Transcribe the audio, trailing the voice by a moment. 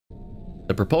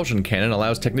The propulsion cannon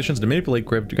allows technicians to manipulate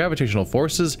gravitational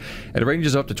forces at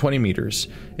ranges of up to 20 meters.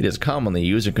 It is commonly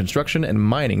used in construction and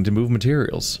mining to move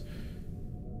materials.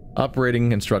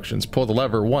 Operating instructions. Pull the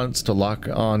lever once to lock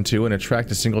onto and attract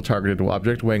a single targeted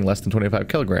object weighing less than 25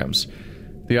 kilograms.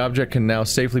 The object can now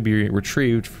safely be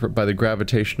retrieved by the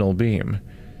gravitational beam.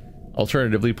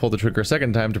 Alternatively, pull the trigger a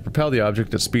second time to propel the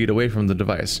object at speed away from the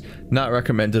device. Not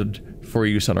recommended for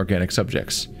use on organic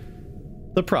subjects.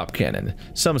 The prop cannon.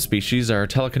 Some species are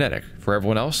telekinetic. For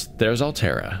everyone else, there's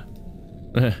Altera.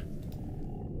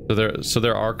 so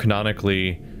there are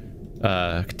canonically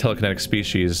telekinetic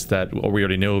species that we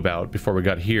already knew about before we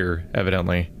got here,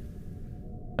 evidently.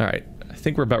 Alright, I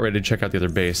think we're about ready to check out the other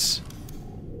base.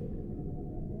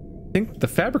 I think the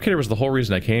fabricator was the whole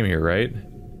reason I came here, right?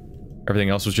 Everything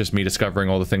else was just me discovering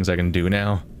all the things I can do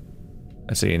now.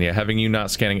 I see, and yeah, having you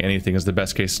not scanning anything is the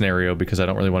best case scenario because I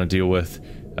don't really want to deal with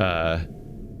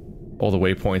all the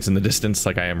waypoints in the distance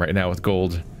like I am right now with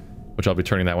gold, which I'll be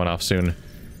turning that one off soon.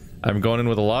 I'm going in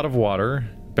with a lot of water,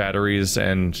 batteries,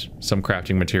 and some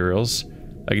crafting materials.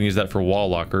 I can use that for wall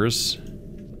lockers.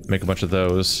 Make a bunch of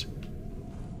those.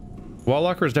 Wall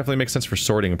lockers definitely make sense for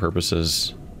sorting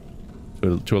purposes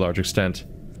to a large extent.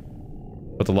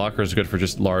 But the locker is good for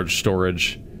just large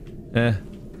storage. I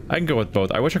can go with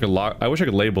both. I wish I could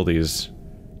label these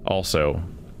also.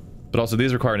 But also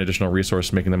these require an additional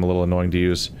resource, making them a little annoying to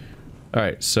use.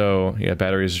 Alright, so yeah,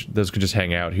 batteries, those could just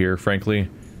hang out here, frankly.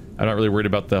 I'm not really worried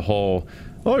about the whole,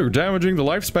 oh, you're damaging the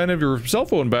lifespan of your cell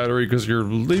phone battery because you're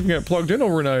leaving it plugged in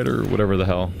overnight or whatever the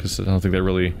hell. Because I don't think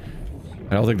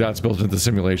that's built into the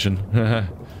simulation.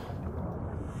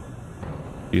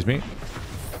 Excuse me.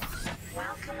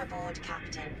 Welcome aboard,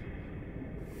 Captain.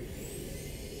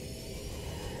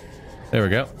 There we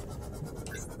go.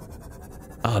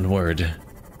 Onward.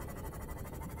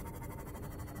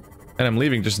 And I'm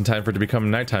leaving just in time for it to become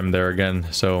nighttime there again,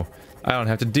 so I don't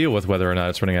have to deal with whether or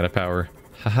not it's running out of power.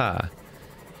 Haha.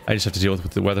 I just have to deal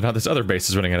with whether or not this other base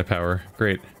is running out of power.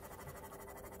 Great.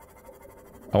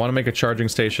 I want to make a charging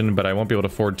station, but I won't be able to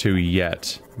afford to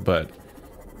yet. But,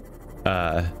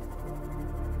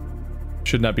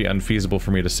 should not be unfeasible for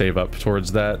me to save up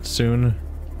towards that soon.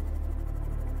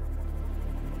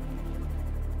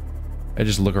 I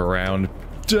just look around.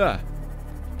 Duh!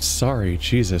 Sorry,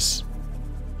 Jesus.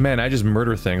 Man, I just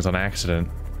murder things on accident.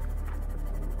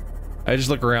 I just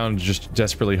look around just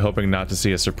desperately hoping not to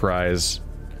see a surprise.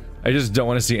 I just don't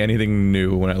want to see anything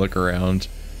new when I look around.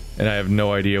 And I have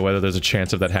no idea whether there's a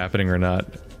chance of that happening or not.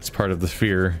 It's part of the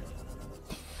fear.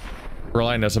 For all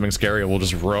I know, something scary will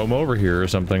just roam over here or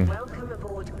something. Welcome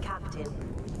aboard, Captain.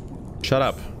 Shut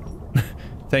up.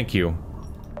 Thank you.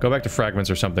 Go back to fragments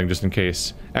or something just in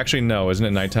case. Actually, no, isn't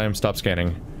it nighttime? Stop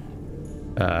scanning.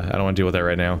 I don't want to deal with that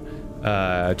right now.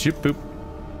 Choop boop.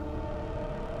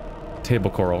 Table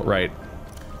coral, right.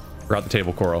 Forgot the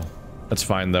table coral. That's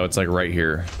fine though, it's like right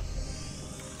here.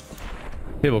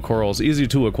 Table coral is easy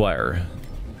to acquire.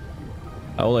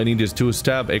 All I need is to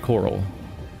stab a coral.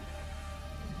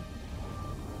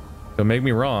 Don't make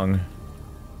me wrong.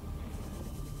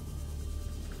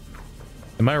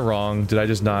 Am I wrong? Did I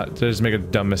just make a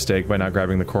dumb mistake by not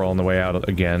grabbing the coral on the way out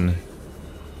again?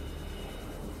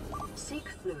 Seek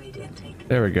fluid intake.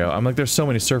 There we go. I'm like, there's so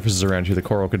many surfaces around here the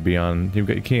coral could be on. You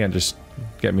can't just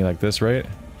get me like this, right?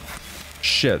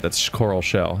 Shit, that's coral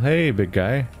shell. Hey, big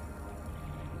guy.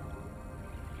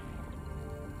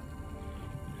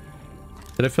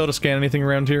 Did I fail to scan anything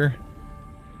around here?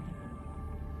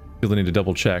 Really need to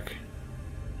double check.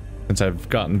 Since I've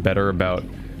gotten better about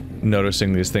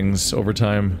noticing these things over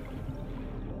time.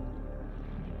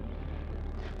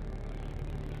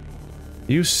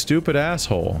 You stupid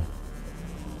asshole.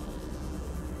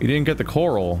 You didn't get the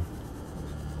coral.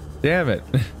 Damn it.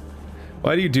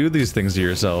 Why do you do these things to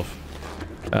yourself?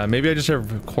 Maybe I just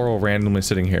have coral randomly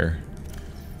sitting here.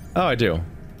 Oh, I do.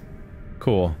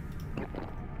 Cool.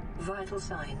 Vital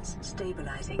signs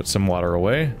stabilizing. Put some water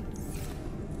away.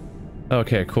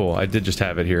 Okay, cool. I did just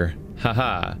have it here.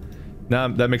 Haha. Now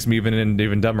that makes me an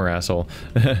even dumber asshole.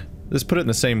 Let's put it in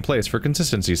the same place for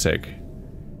consistency's sake.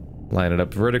 Line it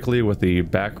up vertically with the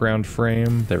background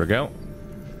frame. There we go.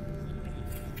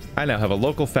 I now have a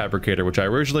local fabricator, which I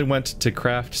originally went to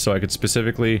craft so I could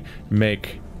specifically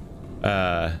make,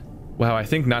 wow, I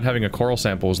think not having a coral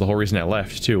sample was the whole reason I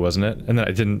left, too, wasn't it? And then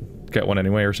I didn't get one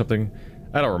anyway or something.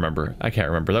 I don't remember. I can't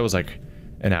remember. That was like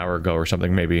an hour ago or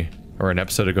something, maybe. Or an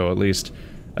episode ago, at least.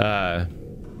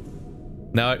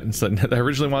 Now, so I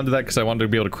originally wanted that because I wanted to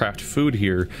be able to craft food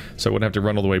here, so I wouldn't have to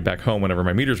run all the way back home whenever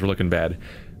my meters were looking bad.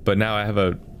 But now I have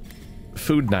a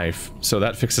food knife, so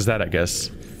that fixes that, I guess.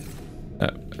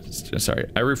 sorry.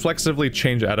 I reflexively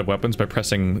change out of weapons by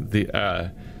pressing the,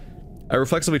 I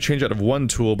reflexively change out of one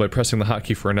tool by pressing the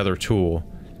hotkey for another tool.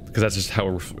 Because that's just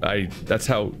how that's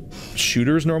how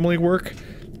shooters normally work.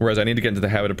 Whereas I need to get into the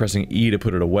habit of pressing E to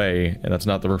put it away, and that's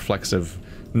not the reflexive,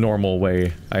 normal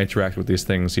way I interact with these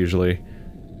things usually.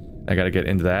 I gotta get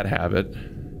into that habit.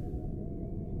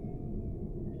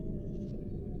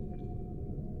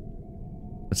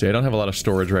 Let's see, I don't have a lot of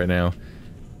storage right now.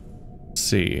 Let's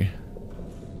see.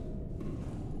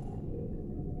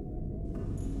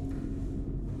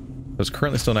 It's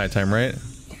currently still nighttime, right?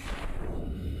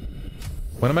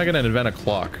 When am I gonna invent a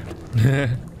clock?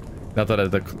 Not that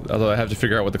although I have to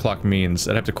figure out what the clock means.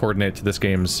 I'd have to coordinate to this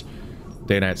game's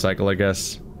day-night cycle, I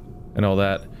guess, and all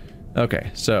that.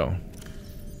 Okay, so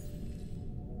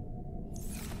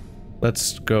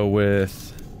let's go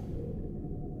with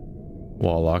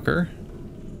wall locker.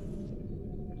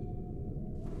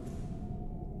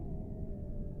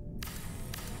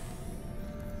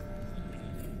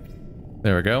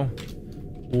 There we go.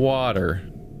 Water.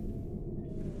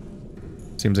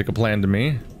 Seems like a plan to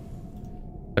me.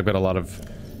 I've got a lot of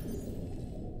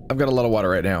water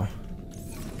right now.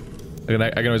 I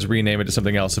can always rename it to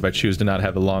something else if I choose to not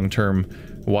have a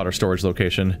long-term water storage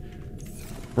location.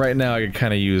 Right now, I can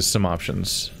kind of use some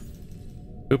options.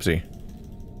 Oopsie.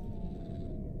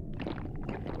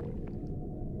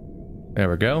 There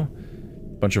we go.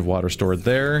 Bunch of water stored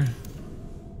there.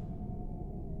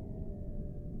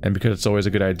 And because it's always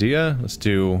a good idea, let's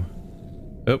do...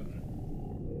 Oh.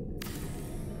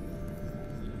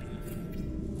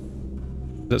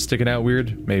 Is that sticking out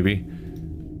weird? Maybe.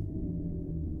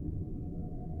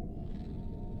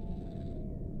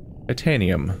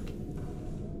 Titanium.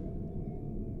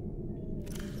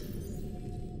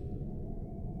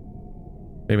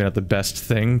 Maybe not the best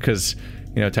thing, because,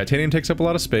 you know, titanium takes up a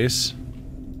lot of space.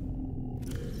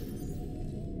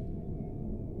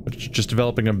 But just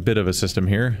developing a bit of a system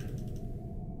here.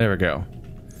 There we go.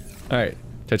 Alright.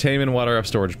 Titanium and water up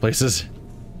storage places.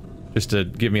 Just to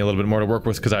give me a little bit more to work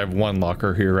with, because I have one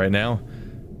locker here right now.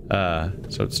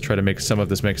 So let's try to make some of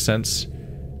this make sense.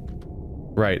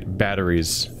 Right,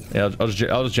 batteries. Yeah, I'll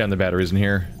just jam the batteries in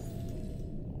here.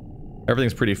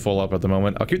 Everything's pretty full up at the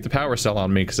moment. I'll keep the power cell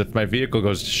on me, because if my vehicle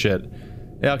goes to shit,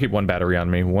 yeah, I'll keep one battery on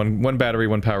me. One battery,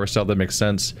 one power cell, that makes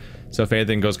sense. So if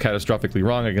anything goes catastrophically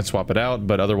wrong, I can swap it out,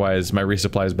 but otherwise my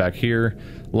resupply is back here.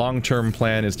 Long-term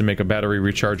plan is to make a battery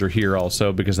recharger here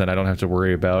also, because then I don't have to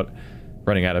worry about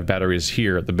running out of batteries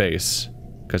here at the base,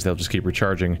 because they'll just keep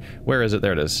recharging. Where is it?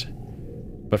 There it is.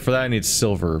 But for that I need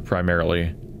silver,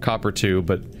 primarily. Copper too,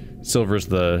 but silver's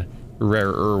the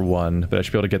rarer one, but I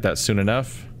should be able to get that soon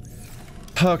enough.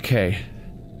 Okay.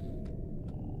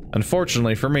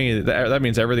 Unfortunately for me, that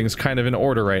means everything's kind of in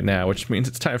order right now, which means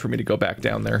it's time for me to go back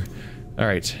down there.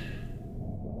 Alright.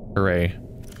 Hooray.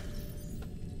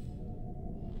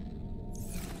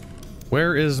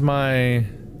 Where is my...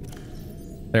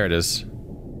 There it is.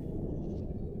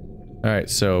 Alright,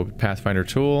 so Pathfinder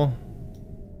tool.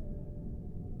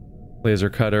 Laser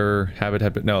cutter,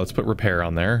 habit, no, let's put repair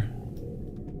on there.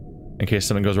 In case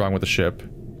something goes wrong with the ship.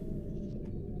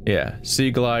 Yeah,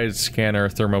 sea glide, scanner,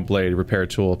 thermoblade, repair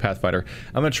tool, pathfinder.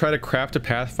 I'm gonna try to craft a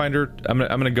pathfinder. I'm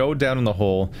gonna go down in the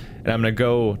hole, and I'm gonna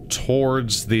go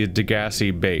towards the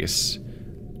Degassi base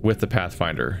with the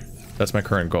pathfinder. That's my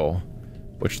current goal.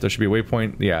 Which there should be a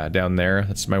waypoint. Yeah, down there.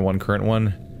 That's my one current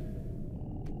one.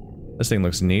 This thing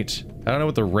looks neat. I don't know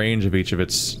what the range of each of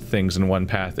its things in one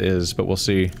path is, but we'll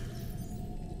see.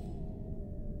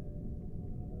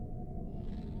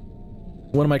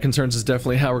 One of my concerns is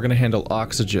definitely how we're going to handle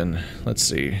oxygen. Let's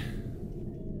see.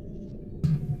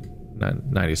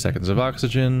 90 seconds of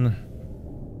oxygen.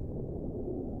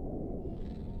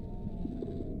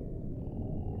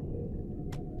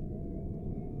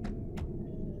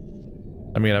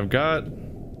 I mean, I've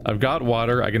got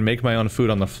water. I can make my own food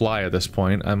on the fly at this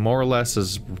point. I'm more or less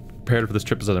as prepared for this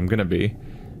trip as I'm going to be.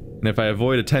 And if I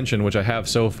avoid attention, which I have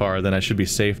so far, then I should be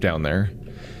safe down there.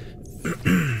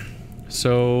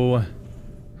 So...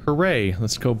 Hooray!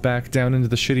 Let's go back down into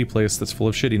the shitty place that's full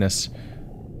of shittiness.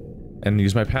 And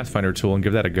use my Pathfinder tool and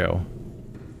give that a go.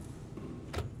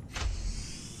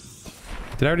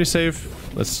 Did I already save?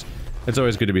 It's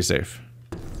always good to be safe.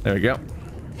 There we go.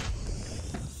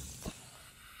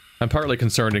 I'm partly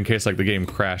concerned in case, like, the game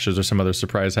crashes or some other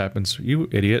surprise happens. You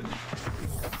idiot.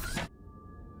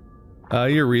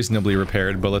 You're reasonably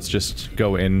repaired, but let's just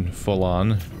go in full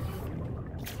on.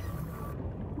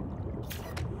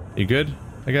 You good?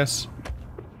 I guess.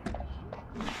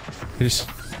 You just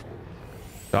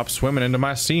stop swimming into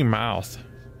my sea mouth.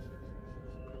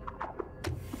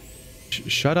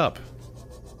 Shut up.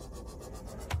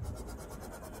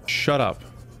 shut up,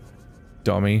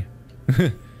 dummy.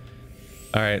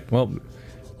 Alright, well,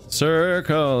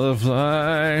 circle of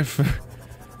life.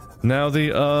 Now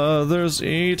the others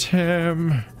eat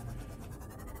him.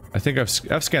 I think I've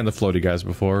scanned the floaty guys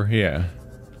before, yeah.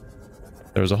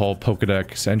 There was a whole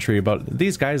Pokedex entry about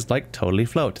these guys like totally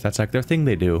float. That's like their thing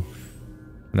they do.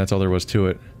 And that's all there was to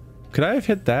it. Could I have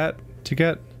hit that to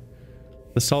get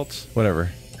the salt?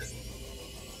 Whatever.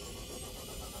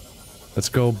 Let's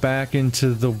go back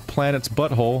into the planet's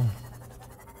butthole.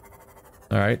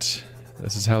 Alright.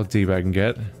 This is how deep I can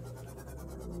get.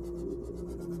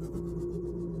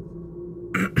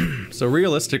 So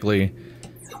realistically,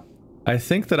 I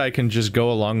think that I can just go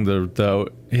along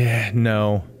yeah,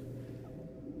 no.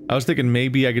 I was thinking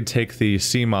maybe I could take the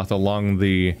sea moth along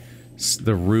the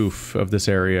roof of this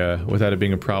area without it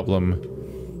being a problem.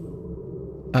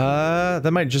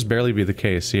 That might just barely be the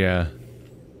case, yeah.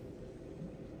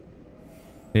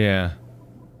 Yeah.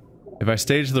 If I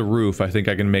stage the roof, I think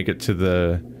I can make it to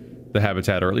the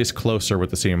habitat, or at least closer with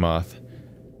the sea moth.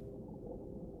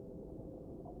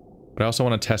 But I also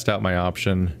want to test out my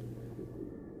option.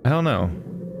 I don't know.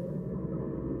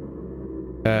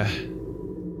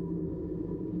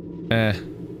 I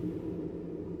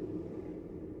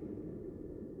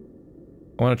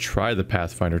want to try the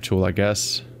Pathfinder tool, I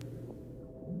guess.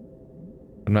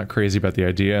 I'm not crazy about the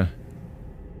idea.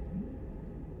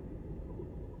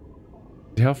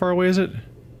 How far away is it?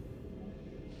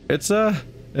 It's a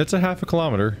half a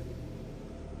kilometer.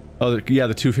 Oh, yeah,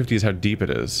 the 250 is how deep it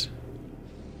is.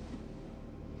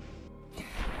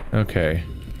 Okay.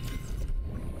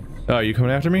 Oh, are you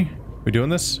coming after me? We doing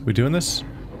this? We doing this?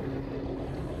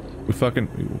 We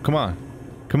fucking... Come on.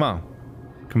 Come on.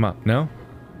 Come on. No?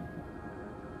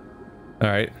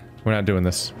 Alright. We're not doing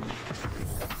this.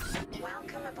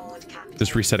 Welcome aboard, Captain.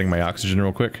 Just resetting my oxygen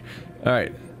real quick.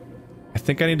 Alright. I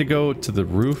think I need to go to the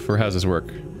roof, or how does this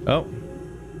work? Oh.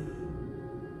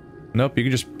 Nope, you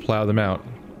can just plow them out.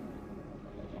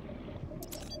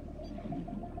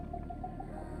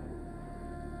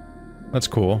 That's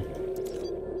cool.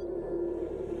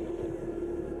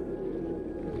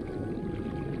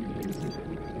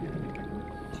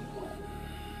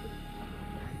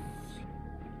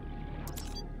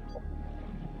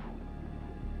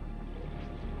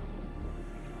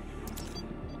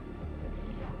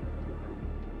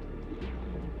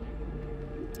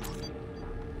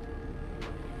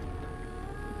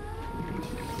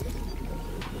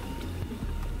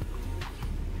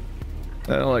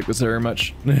 I don't like this very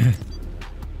much.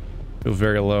 Feel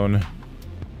very alone.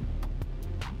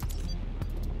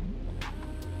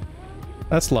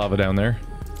 That's lava down there.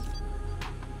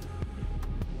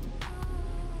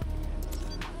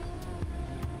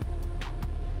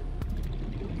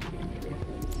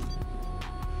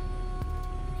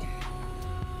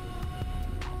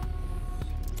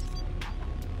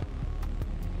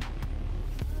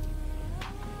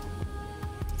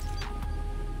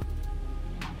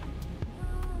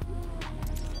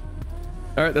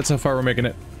 Alright, that's how far we're making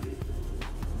it.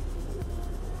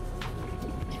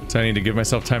 So I need to give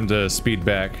myself time to speed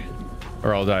back,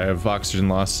 or I'll die of oxygen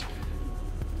loss.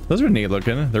 Those are neat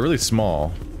looking. They're really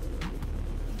small.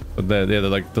 But they're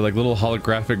like little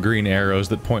holographic green arrows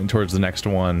that point towards the next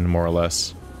one, more or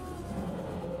less.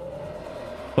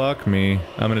 Fuck me.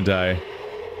 I'm gonna die.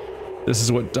 This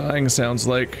is what dying sounds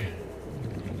like.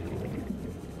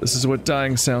 This is what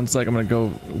dying sounds like. I'm gonna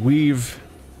go weave.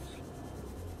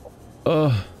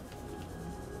 Oh,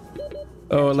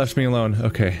 it left me alone.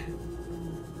 Okay.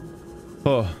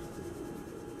 Oh.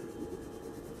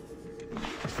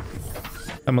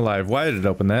 I'm alive. Why did it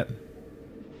open that?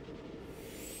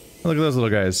 Oh, look at those little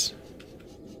guys.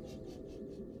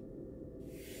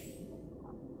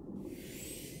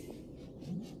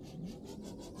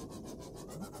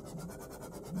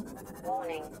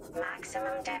 Warning.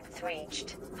 Maximum depth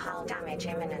reached. Hull damage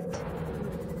imminent.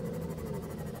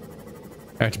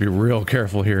 I have to be real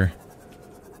careful here.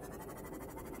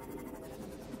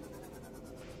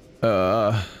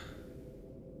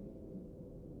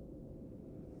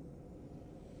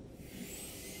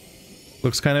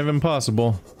 Looks kind of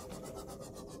impossible.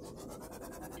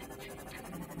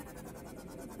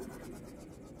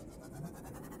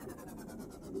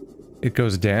 It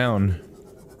goes down.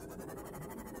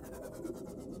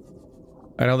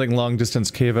 I don't think long distance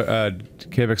cave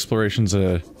exploration's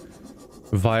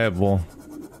viable.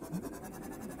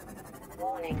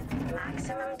 Warning.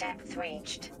 Maximum depth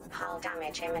reached. Hull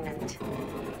damage imminent.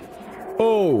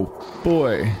 Oh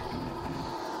boy.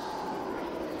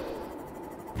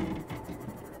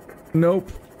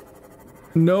 Nope.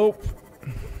 Nope.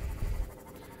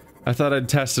 I thought I'd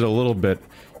test it a little bit.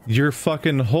 Your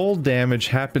fucking hull damage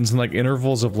happens in like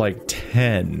intervals of like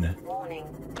 10. Warning.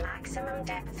 Maximum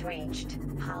depth reached.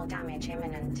 Hull damage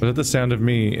imminent. Was that the sound of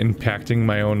me impacting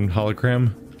my own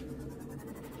hologram?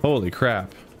 Holy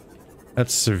crap.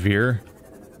 That's severe.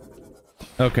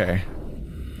 Okay.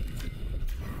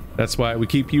 That's why we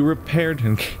keep you repaired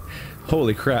and...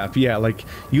 Holy crap, yeah, like,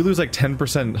 you lose like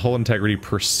 10% hull integrity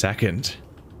per second.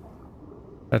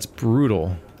 That's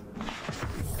brutal.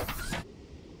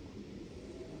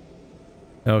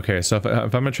 Okay, so if I'm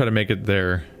gonna try to make it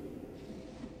there...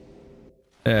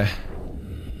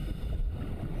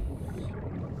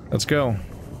 Let's go.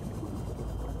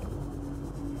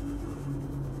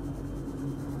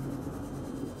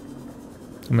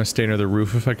 I'm gonna stay near the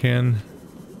roof if I can.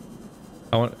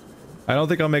 I don't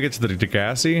think I'll make it to the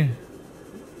Degassi.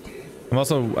 I'm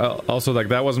also like,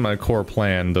 that wasn't my core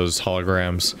plan, those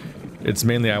holograms. It's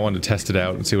mainly I wanted to test it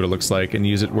out and see what it looks like and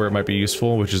use it where it might be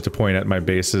useful, which is to point at my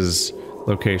base's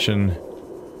location,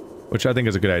 which I think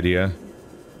is a good idea.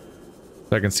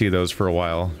 So I can see those for a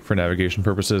while for navigation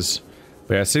purposes.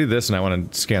 But yeah, I see this and I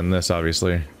want to scan this,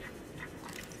 obviously.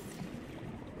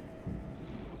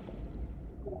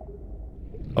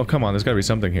 Oh, come on, there's gotta be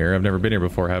something here. I've never been here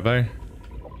before, have I?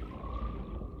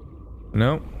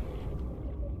 No.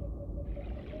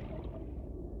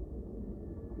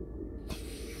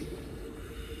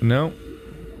 No.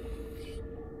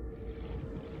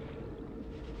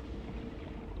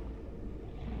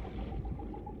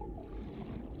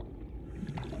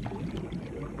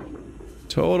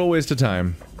 Total waste of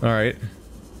time. Alright.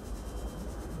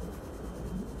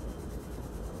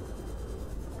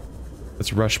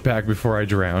 Let's rush back before I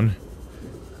drown.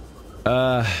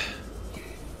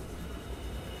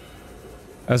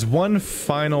 As one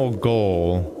final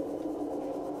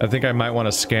goal, I think I might want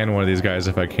to scan one of these guys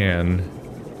if I can.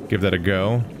 Give that a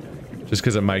go. Just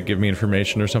because it might give me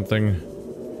information or something.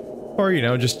 Or, you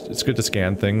know, just, it's good to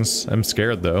scan things. I'm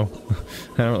scared, though.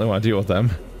 I don't really want to deal with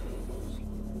them.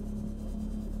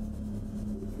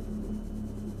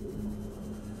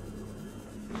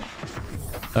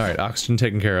 Alright, oxygen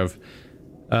taken care of.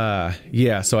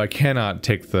 Yeah, so I cannot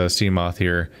take the sea moth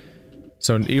here.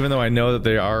 So even though I know that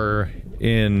they are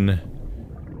in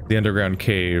the underground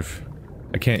cave,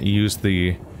 I can't use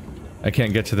the... I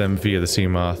can't get to them via the sea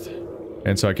moth.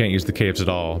 And so I can't use the caves at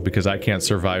all, because I can't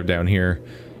survive down here,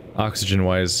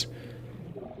 oxygen-wise.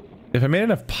 If I made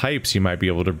enough pipes, you might be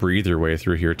able to breathe your way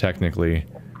through here, technically.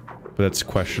 But that's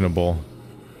questionable.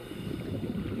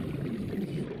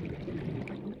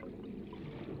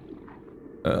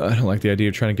 I don't like the idea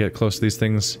of trying to get close to these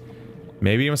things.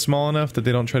 Maybe I'm small enough that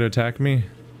they don't try to attack me?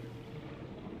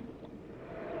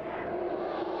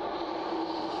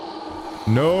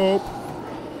 Nope.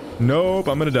 Nope,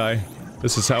 I'm gonna die.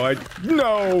 This is how I...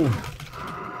 No!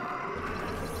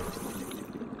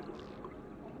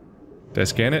 Did I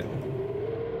scan it?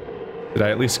 Did I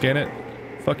at least scan it?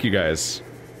 Fuck you guys.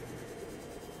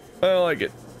 I don't like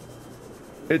it.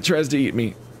 It tries to eat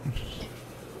me.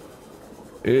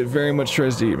 It very much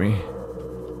tries to eat me.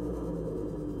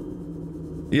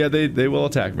 Yeah, they will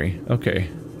attack me. Okay.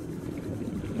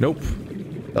 Nope.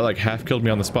 That like half killed me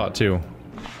on the spot too.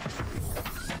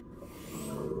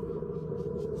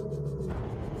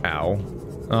 Ow.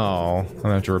 Oh, I'm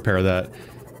gonna have to repair that.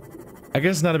 I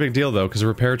guess it's not a big deal though, because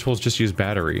repair tools just use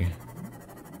battery.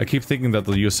 I keep thinking that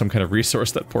they'll use some kind of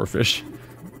resource, that poor fish.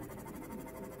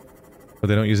 But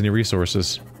they don't use any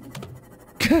resources.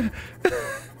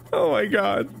 Oh my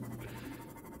god.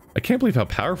 I can't believe how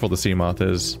powerful the sea moth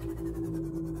is.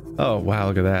 Oh wow,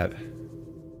 look at that.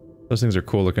 Those things are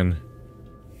cool looking.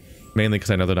 Mainly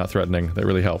because I know they're not threatening. That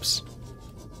really helps.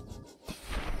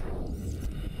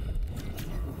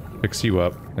 Fix you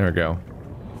up. There we go.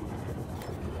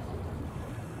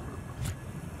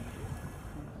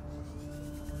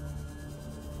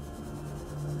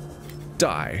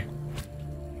 Die.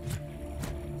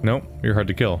 Nope, you're hard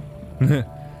to kill.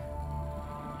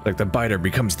 Like the biter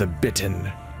becomes the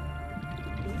bitten.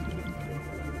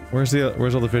 Where's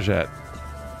all the fish at?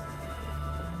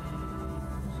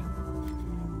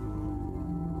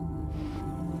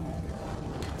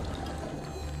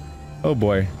 Oh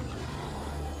boy.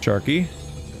 Sharky.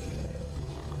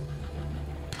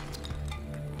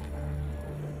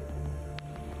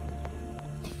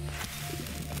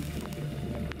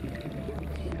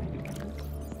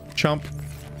 Chomp.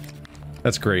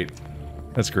 That's great.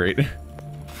 That's great.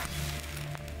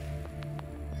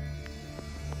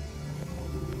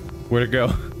 Where'd it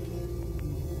go?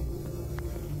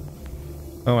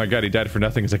 Oh my god, he died for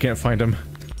nothing because I can't find him.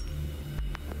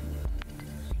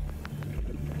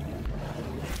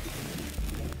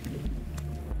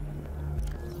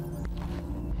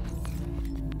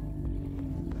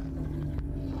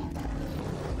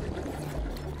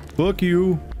 Fuck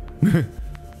you.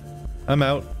 I'm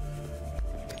out.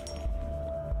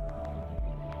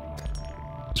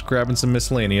 Just grabbing some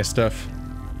miscellaneous stuff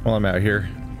while I'm out here.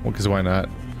 Well, because why not?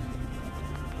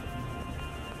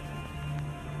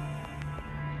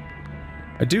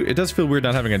 It does feel weird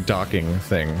not having a docking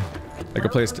thing. Like a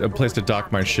place to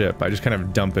dock my ship. I just kind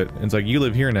of dump it. And it's like, you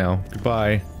live here now.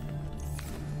 Goodbye.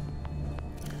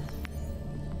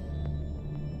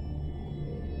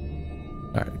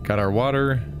 Alright, got our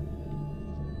water.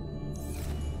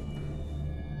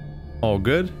 All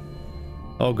good?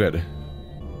 All good.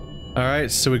 Alright,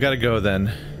 so we gotta go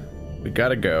then. We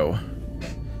gotta go.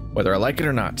 Whether I like it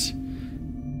or not.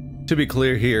 To be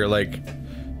clear here, like...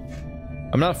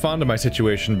 I'm not fond of my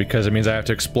situation because it means I have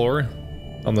to explore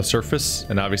on the surface,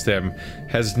 and obviously I'm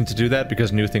hesitant to do that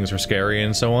because new things are scary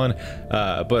and so on.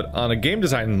 But on a game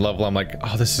design level, I'm like,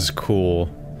 oh, this is cool.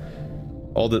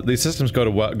 All these systems go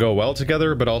well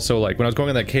together, but also, like, when I was going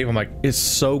in that cave, I'm like, it's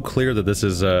so clear that this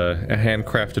is a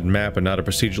handcrafted map and not a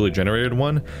procedurally generated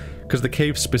one, because the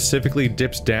cave specifically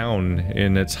dips down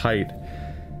in its height,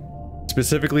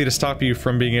 specifically to stop you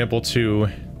from being able to,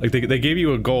 like, they gave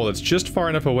you a goal that's just far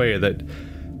enough away that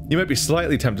you might be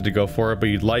slightly tempted to go for it, but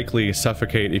you'd likely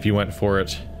suffocate if you went for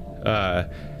it.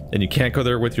 And you can't go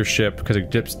there with your ship because it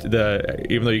dips.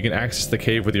 Even though you can access the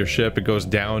cave with your ship, it goes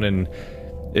down and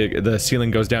the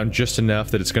ceiling goes down just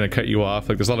enough that it's going to cut you off.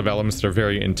 Like, there's a lot of elements that are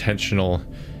very intentional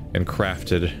and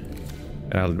crafted,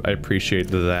 and I appreciate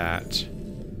that.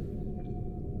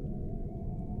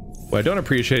 What I don't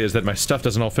appreciate is that my stuff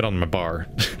doesn't all fit on my bar,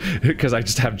 because I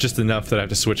just have just enough that I have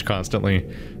to switch constantly.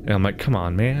 And I'm like, come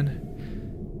on,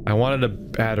 man. I wanted a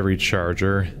battery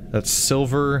charger. That's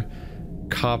silver,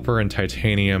 copper, and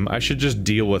titanium. I should just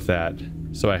deal with that,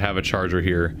 so I have a charger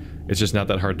here. It's just not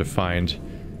that hard to find.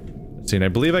 Let's see, and I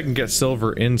believe I can get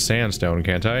silver in sandstone,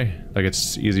 can't I? Like,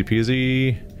 it's easy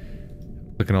peasy.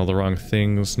 Clicking all the wrong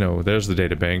things. No, there's the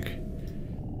data bank.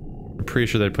 I'm pretty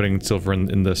sure they're putting silver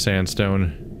in the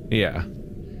sandstone. Yeah.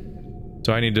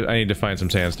 So I need to find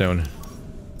some sandstone.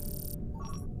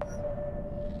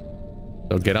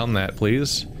 So get on that,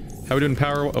 please. How are we doing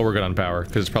power? Oh, we're good on power,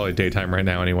 because it's probably daytime right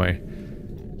now anyway.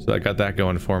 So I got that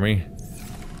going for me.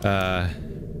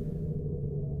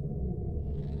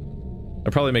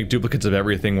 I'll probably make duplicates of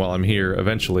everything while I'm here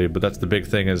eventually, but that's the big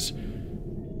thing is...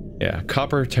 yeah,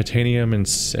 copper, titanium, and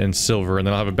silver, and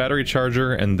then I'll have a battery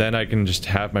charger, and then I can just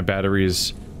have my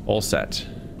batteries all set.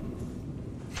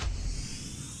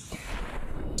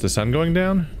 Is the sun going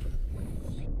down?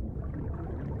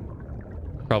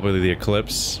 Probably the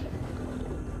eclipse.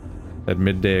 That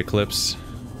midday eclipse.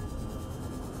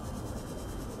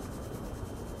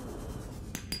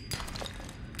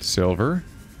 Silver.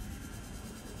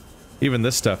 Even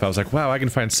this stuff, I was like, wow, I can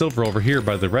find silver over here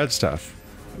by the red stuff.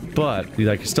 But,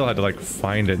 like, you still had to, like,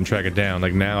 find it and track it down.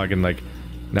 Like, now I can,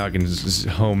 just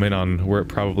home in on where it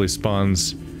probably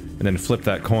spawns, and then flip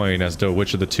that coin as to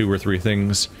which of the 2 or 3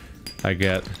 things I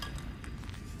get.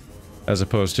 As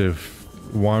opposed to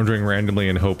wandering randomly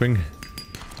and hoping.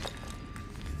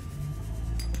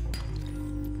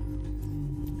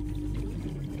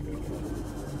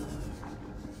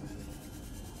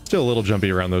 Still a little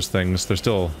jumpy around those things. They're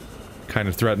still kind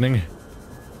of threatening.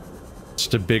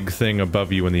 Just a big thing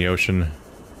above you in the ocean.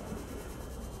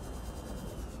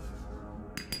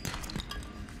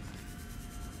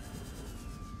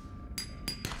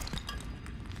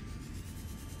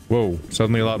 Whoa,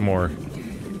 suddenly a lot more.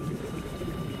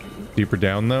 Deeper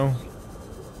down, though?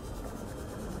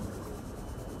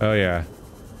 Oh, yeah.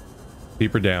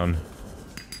 Deeper down.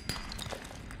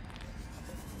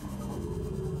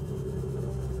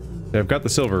 I've got the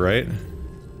silver, right?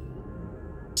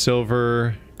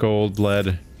 Silver, gold,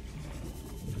 lead.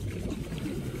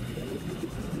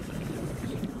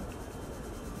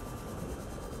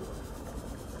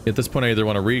 At this point, I either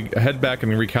want to head back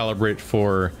and recalibrate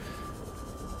for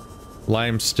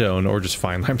limestone, or just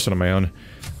find limestone on my own.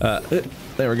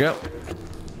 There we go.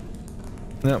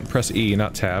 No, press E,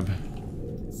 not tab.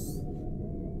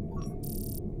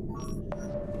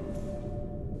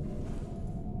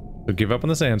 So give up on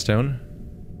the sandstone.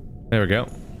 There we go.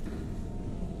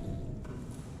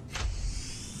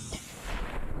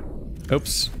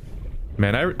 Oops.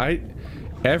 Man,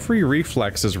 every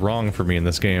reflex is wrong for me in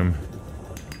this game.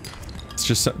 It's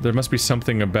just, there must be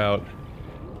something about...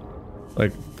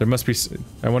 like, there must be...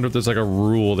 I wonder if there's like a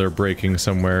rule they're breaking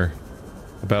somewhere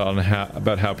about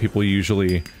how people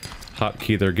usually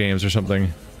hotkey their games or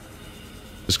something.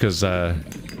 Just because I'm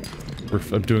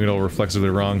doing it all reflexively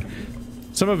wrong.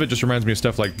 Some of it just reminds me of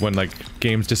stuff like when, like,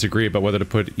 games disagree about whether to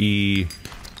put E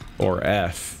or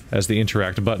F as the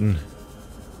interact button.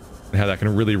 And how that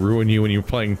can really ruin you when you're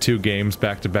playing two games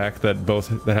back to back that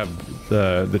have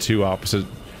the two opposite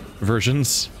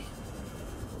versions.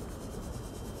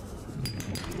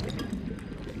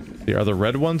 Are the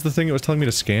red ones the thing it was telling me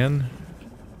to scan?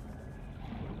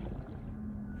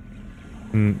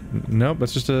 Nope,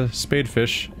 that's just a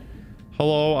spadefish.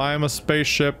 Hello, I'm a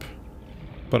spaceship,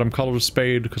 but I'm called a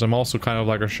spade because I'm also kind of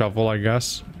like a shovel, I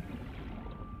guess.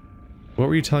 What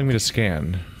were you telling me to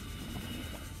scan?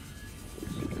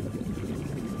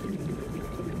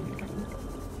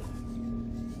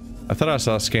 I thought I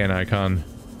saw a scan icon.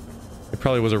 It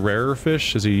probably was a rarer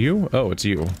fish. Is it you? Oh, it's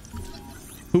you.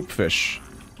 Hoopfish.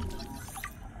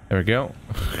 There we go.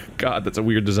 God, that's a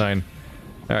weird design.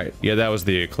 Alright, yeah, that was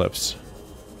the eclipse.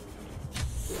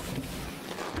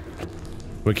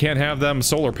 We can't have them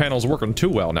solar panels working too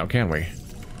well now, can we?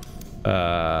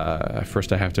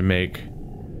 First I have to make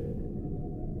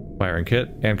wiring kit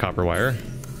and copper wire.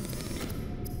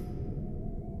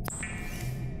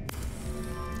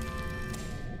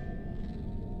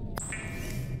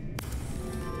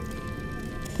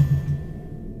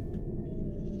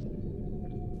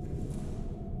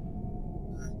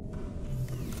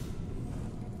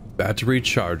 Battery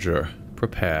charger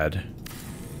prepared.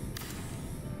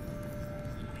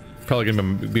 Probably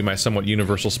gonna be my somewhat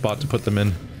universal spot to put them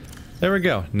in. There we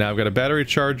go. Now I've got a battery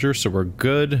charger, so we're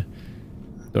good.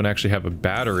 Don't actually have a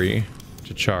battery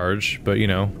to charge, but you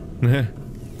know.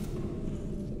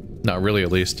 Not really,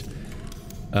 at least.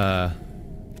 Grab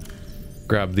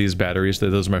these batteries.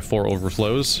 Those are my 4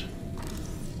 overflows.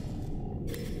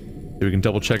 So we can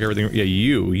double check everything. Yeah,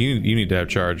 you need to have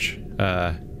charge.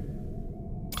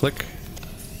 Click.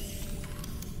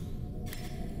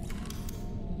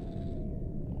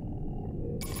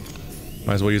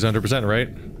 Might as well use 100%, right?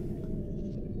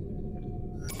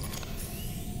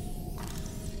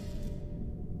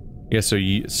 Yeah,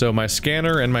 so my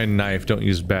scanner and my knife don't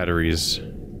use batteries.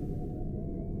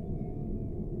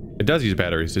 It does use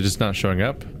batteries, it's just not showing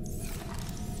up.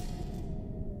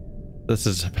 This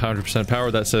is 100%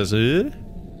 power, that says,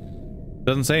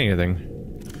 doesn't say anything.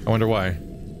 I wonder why.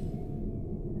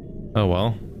 Oh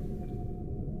well.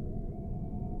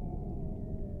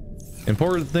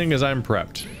 Important thing is I'm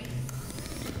prepped.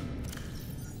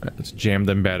 Alright, let's jam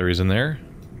them batteries in there.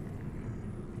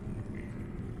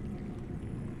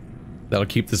 That'll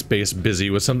keep this base busy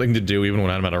with something to do even when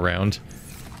I'm not around.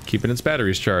 Keeping its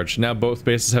batteries charged. Now both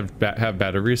bases have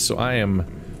batteries, so I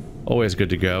am always good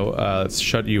to go. Let's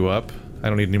shut you up. I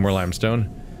don't need any more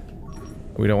limestone.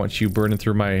 We don't want you burning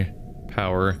through my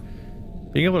power.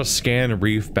 Being able to scan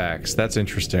reef backs, that's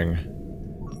interesting.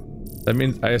 That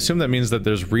means, I assume that means that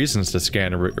there's reasons to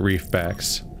scan reef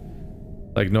backs.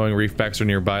 Like knowing reef backs are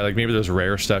nearby, like maybe there's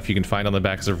rare stuff you can find on the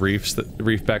backs of reef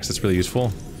backs that's really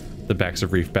useful. The backs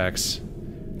of reef backs.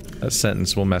 That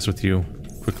sentence will mess with you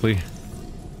quickly.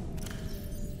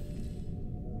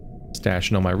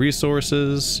 Stashing all my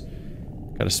resources.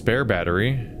 Got a spare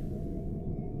battery.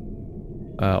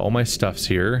 All my stuff's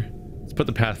here. Let's put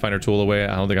the Pathfinder tool away.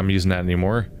 I don't think I'm using that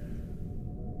anymore.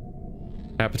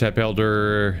 Habitat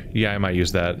builder. Yeah, I might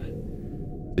use that.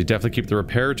 They definitely keep the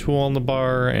repair tool on the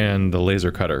bar and the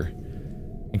laser cutter.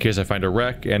 In case I find a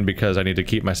wreck and because I need to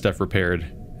keep my stuff repaired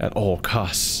at all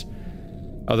costs.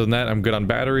 Other than that, I'm good on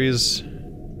batteries.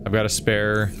 I've got a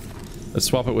spare. Let's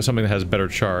swap it with something that has better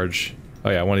charge.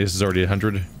 Oh yeah, one of these is already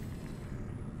 100.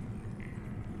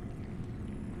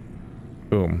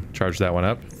 Boom. Charge that one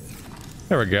up.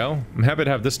 There we go. I'm happy to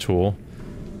have this tool.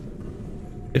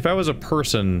 If I was a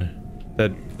person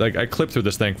that, like, I clipped through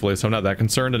this thankfully, so I'm not that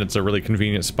concerned and it's a really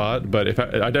convenient spot, but if I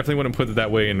definitely wouldn't put it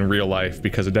that way in real life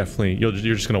because it definitely, you're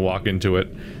just gonna walk into it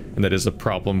and that is a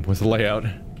problem with the layout.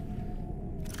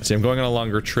 See, I'm going on a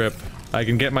longer trip. I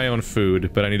can get my own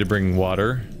food, but I need to bring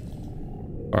water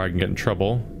or I can get in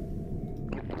trouble.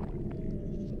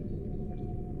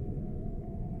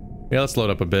 Yeah, let's load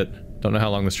up a bit. Don't know how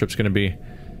long this trip's gonna be.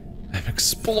 I'm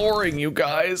exploring, you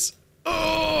guys.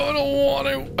 Oh, I don't want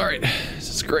to. Alright,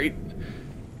 this is great.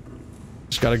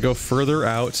 Just gotta go further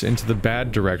out into the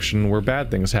bad direction where bad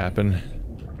things happen.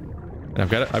 And I've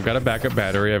got a backup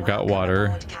battery, I've got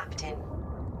water. So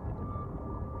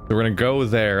we're gonna go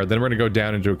there, then we're gonna go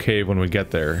down into a cave when we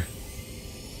get there.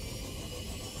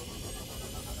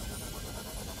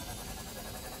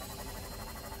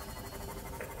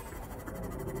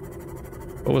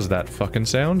 What was that fucking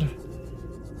sound?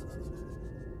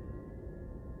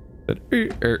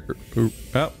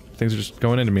 Oh, things are just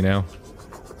going into me now.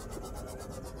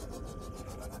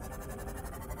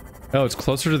 Oh, it's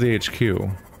closer to the HQ.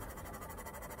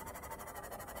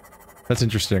 That's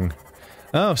interesting.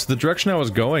 Oh, so the direction I was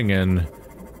going in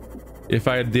if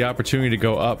I had the opportunity to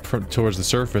go up towards the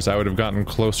surface, I would have gotten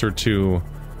closer to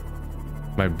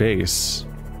my base.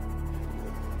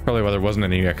 Probably why there wasn't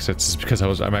any exits is because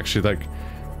I'm actually like,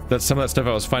 that some of that stuff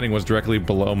I was finding was directly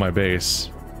below my base.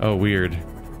 Oh, weird.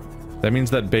 That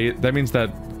means that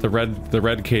the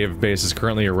red cave base is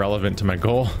currently irrelevant to my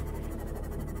goal.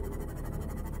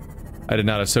 I did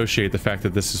not associate the fact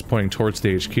that this is pointing towards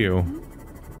the HQ.